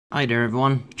Hi there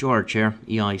everyone, George here,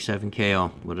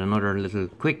 EI7KO, with another little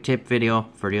quick tip video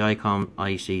for the Icom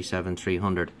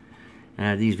IC-7300.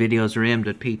 These videos are aimed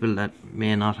at people that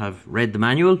may not have read the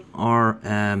manual, or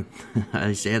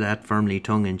I say that firmly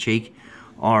tongue-in-cheek,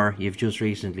 or you've just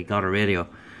recently got a radio.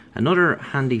 Another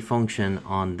handy function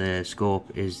on the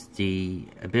scope is the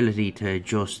ability to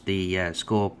adjust the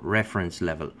scope reference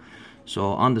level.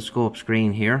 So on the scope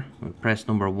screen here, we'll press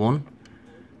number 1,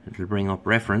 it'll bring up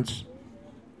reference.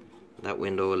 That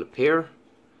window will appear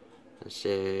and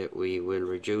say we will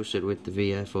reduce it with the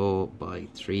VFO by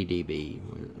 3 dB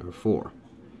or 4.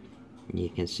 And you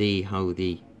can see how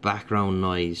the background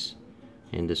noise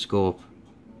in the scope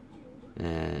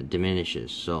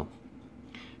diminishes. So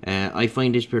I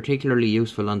find this particularly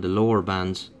useful on the lower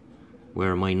bands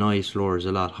where my noise floor is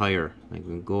a lot higher. I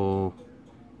can go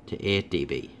to 8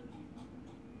 dB.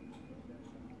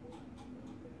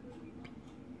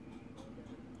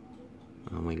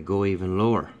 And we'll go even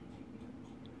lower,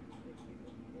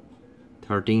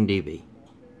 13 dB.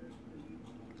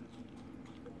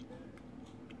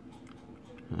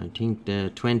 I think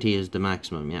the 20 is the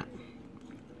maximum, yeah.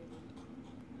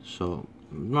 So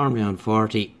normally on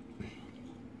 40,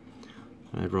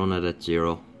 I'd run it at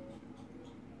 0.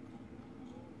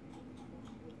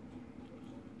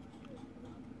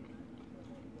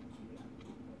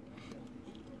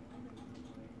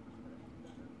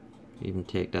 Even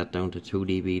take that down to 2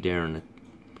 dB there, and it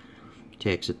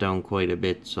takes it down quite a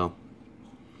bit. So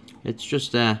it's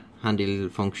just a handy little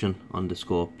function on the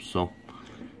scope. So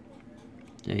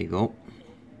there you go.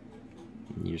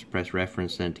 You just press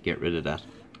reference then to get rid of that.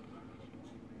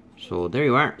 So there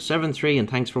you are, 7.3, and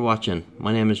thanks for watching.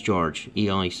 My name is George,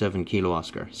 EI 7 Kilo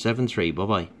Oscar 7.3. Bye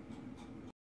bye.